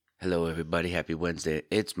Hello, everybody. Happy Wednesday.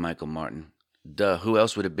 It's Michael Martin. Duh, who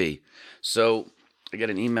else would it be? So, I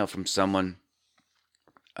got an email from someone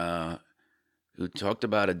uh, who talked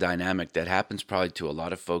about a dynamic that happens probably to a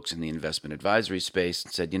lot of folks in the investment advisory space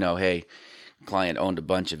and said, hey, client owned a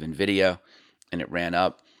bunch of NVIDIA and it ran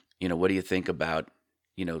up. What do you think about,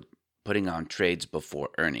 you know, putting on trades before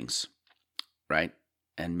earnings, right?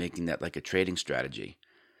 And making that like a trading strategy.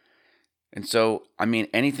 And so, I mean,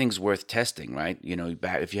 anything's worth testing, right?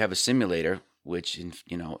 If you have a simulator, which,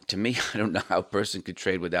 to me, I don't know how a person could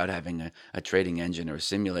trade without having a trading engine or a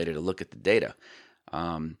simulator to look at the data,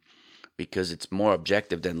 um, because it's more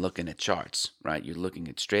objective than looking at charts, right? You're looking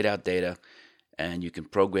at straight out data, and you can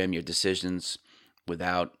program your decisions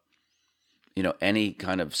without any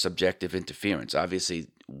kind of subjective interference. Obviously,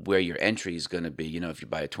 where your entry is going to be, if you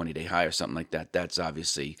buy a 20-day high or something like that, that's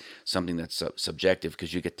obviously something that's subjective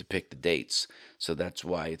because you get to pick the dates. So that's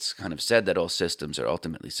why it's kind of said that all systems are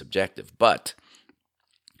ultimately subjective. But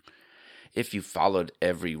if you followed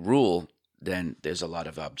every rule, then there's a lot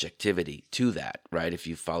of objectivity to that, right? If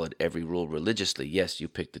you followed every rule religiously, yes, you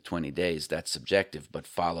picked the 20 days, that's subjective, but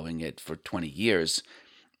following it for 20 years,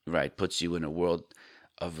 right, puts you in a world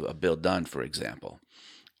of a Bill Dunn, for example.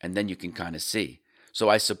 And then you can kind of see. So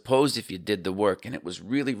I suppose if you did the work and it was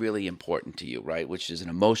really, really important to you, right, which is an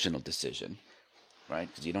emotional decision, right,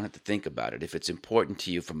 because you don't have to think about it. If it's important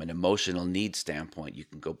to you from an emotional need standpoint, you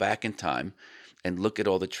can go back in time and look at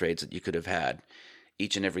all the trades that you could have had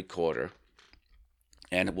each and every quarter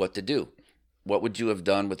and what to do. What would you have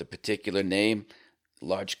done with a particular name?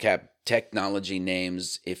 Large cap technology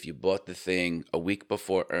names, if you bought the thing a week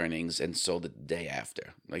before earnings and sold it the day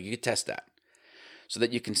after. Like, you could test that so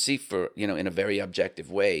that you can see in a very objective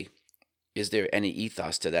way, is there any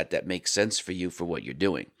ethos to that makes sense for you for what you're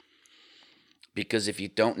doing? Because if you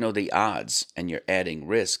don't know the odds and you're adding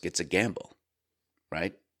risk, it's a gamble,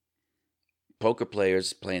 right? Poker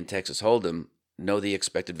players playing Texas Hold'em know the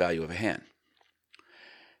expected value of a hand.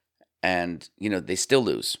 And, they still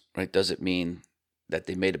lose, right? Doesn't mean that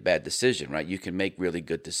they made a bad decision, right? You can make really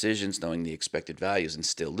good decisions knowing the expected values and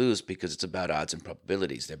still lose because it's about odds and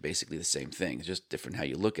probabilities. They're basically the same thing. It's just different how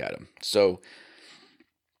you look at them. So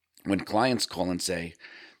when clients call and say,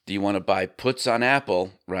 do you want to buy puts on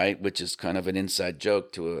Apple, right? Which is kind of an inside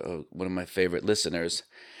joke to one of my favorite listeners.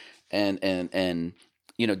 And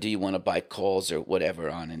do you want to buy calls or whatever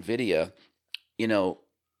on NVIDIA?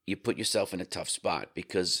 You put yourself in a tough spot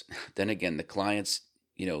because then again, the clients,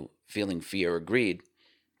 feeling fear or greed.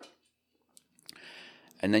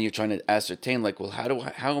 And then you're trying to ascertain, like, well,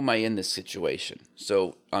 how am I in this situation?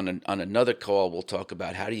 So on another call, we'll talk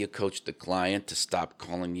about how do you coach the client to stop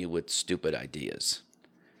calling you with stupid ideas,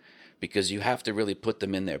 because you have to really put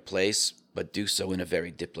them in their place, but do so in a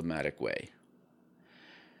very diplomatic way.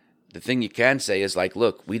 The thing you can say is like,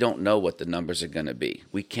 look, we don't know what the numbers are going to be.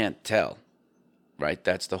 We can't tell, right?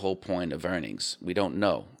 That's the whole point of earnings. We don't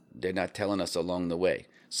know. They're not telling us along the way.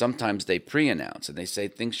 Sometimes they pre-announce and they say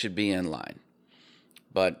things should be in line.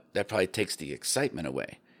 But that probably takes the excitement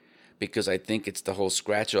away, because I think it's the whole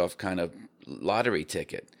scratch-off kind of lottery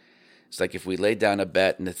ticket. It's like if we lay down a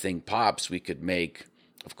bet and the thing pops, we could make,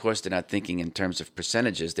 of course, they're not thinking in terms of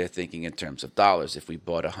percentages. They're thinking in terms of dollars. If we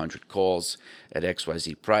bought 100 calls at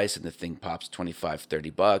XYZ price and the thing pops 25,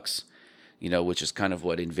 $30, which is kind of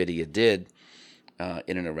what NVIDIA did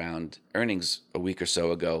in and around earnings a week or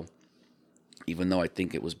so ago, even though I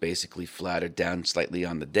think it was basically flattered down slightly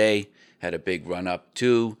on the day, had a big run up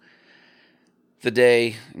to the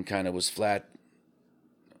day and kind of was flat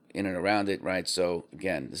in and around it, right? So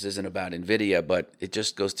again, this isn't about NVIDIA, but it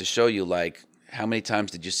just goes to show you, like, how many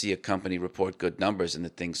times did you see a company report good numbers and the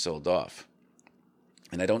thing sold off?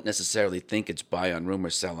 And I don't necessarily think it's buy on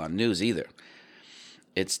rumor, sell on news either.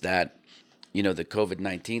 It's that, the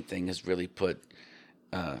COVID-19 thing has really put,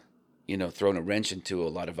 thrown a wrench into a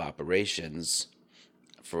lot of operations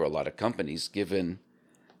for a lot of companies, given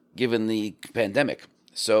the pandemic.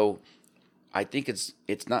 So I think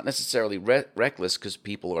it's not necessarily reckless, because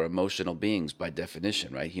people are emotional beings by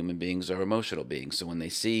definition, right? Human beings are emotional beings. So when they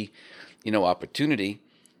see, opportunity,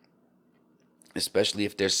 especially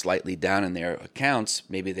if they're slightly down in their accounts,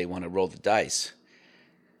 maybe they want to roll the dice.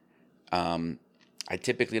 I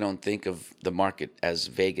typically don't think of the market as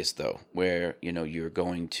Vegas, though, where, you're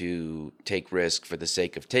going to take risk for the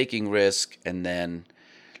sake of taking risk and then,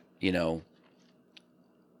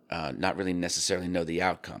 not really necessarily know the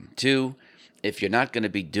outcome. Two, if you're not going to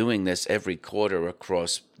be doing this every quarter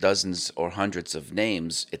across dozens or hundreds of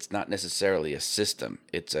names, it's not necessarily a system.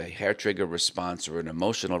 It's a hair trigger response or an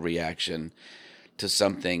emotional reaction to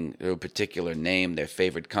something, a particular name, their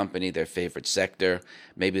favorite company, their favorite sector,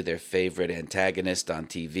 maybe their favorite antagonist on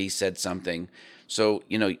TV said something. So,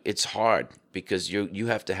 it's hard because you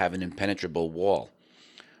have to have an impenetrable wall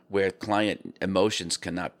where client emotions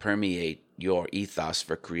cannot permeate your ethos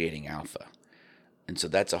for creating alpha. And so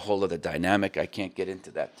that's a whole other dynamic. I can't get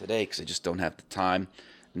into that today because I just don't have the time.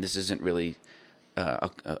 And this isn't really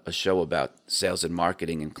a show about sales and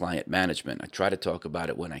marketing and client management. I try to talk about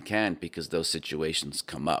it when I can because those situations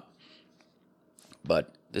come up.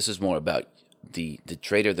 But this is more about the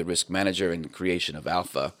trader, the risk manager, and the creation of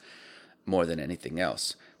alpha more than anything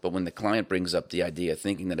else. But when the client brings up the idea,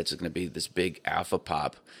 thinking that it's going to be this big alpha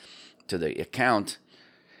pop to the account,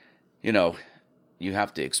 you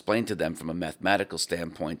have to explain to them from a mathematical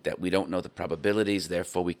standpoint that we don't know the probabilities,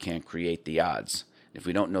 therefore we can't create the odds. If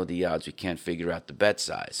we don't know the odds, we can't figure out the bet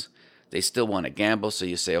size. They still want to gamble, so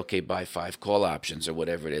you say, okay, buy 5 call options or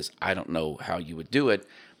whatever it is. I don't know how you would do it,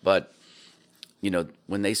 but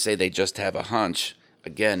when they say they just have a hunch,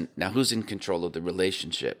 again, now who's in control of the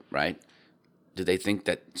relationship, right? Do they think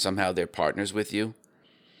that somehow they're partners with you?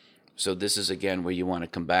 So this is, again, where you want to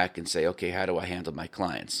come back and say, okay, how do I handle my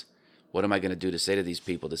clients? What am I going to do to say to these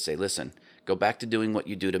people to say, listen, go back to doing what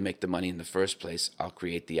you do to make the money in the first place. I'll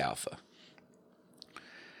create the alpha.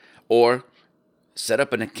 Or set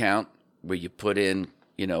up an account where you put in,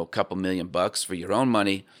 a couple $1,000,000 for your own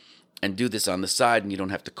money and do this on the side and you don't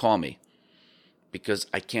have to call me because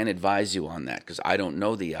I can't advise you on that because I don't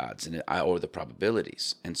know the odds or the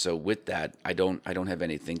probabilities. And so with that, I don't have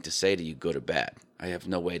anything to say to you, good or bad. I have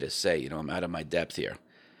no way to say, I'm out of my depth here.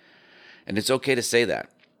 And it's okay to say that.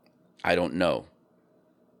 I don't know.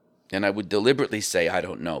 And I would deliberately say I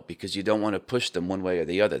don't know because you don't want to push them one way or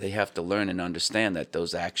the other. They have to learn and understand that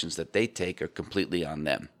those actions that they take are completely on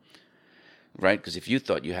them, right? Because if you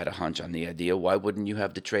thought you had a hunch on the idea, why wouldn't you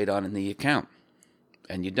have the trade on in the account?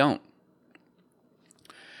 And you don't.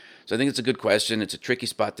 So I think it's a good question. It's a tricky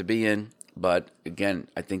spot to be in. But again,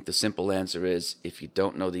 I think the simple answer is if you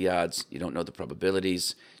don't know the odds, you don't know the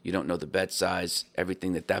probabilities, you don't know the bet size,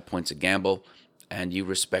 everything at that point's a gamble, and you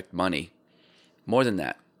respect money more than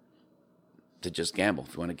that to just gamble.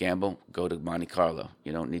 If you want to gamble, go to Monte Carlo.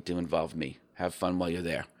 You don't need to involve me. Have fun while you're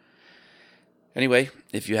there. Anyway,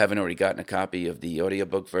 if you haven't already gotten a copy of the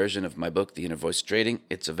audiobook version of my book, The Inner Voice Trading,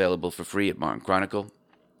 it's available for free at Martin Chronicle.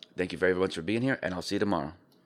 Thank you very much for being here, and I'll see you tomorrow.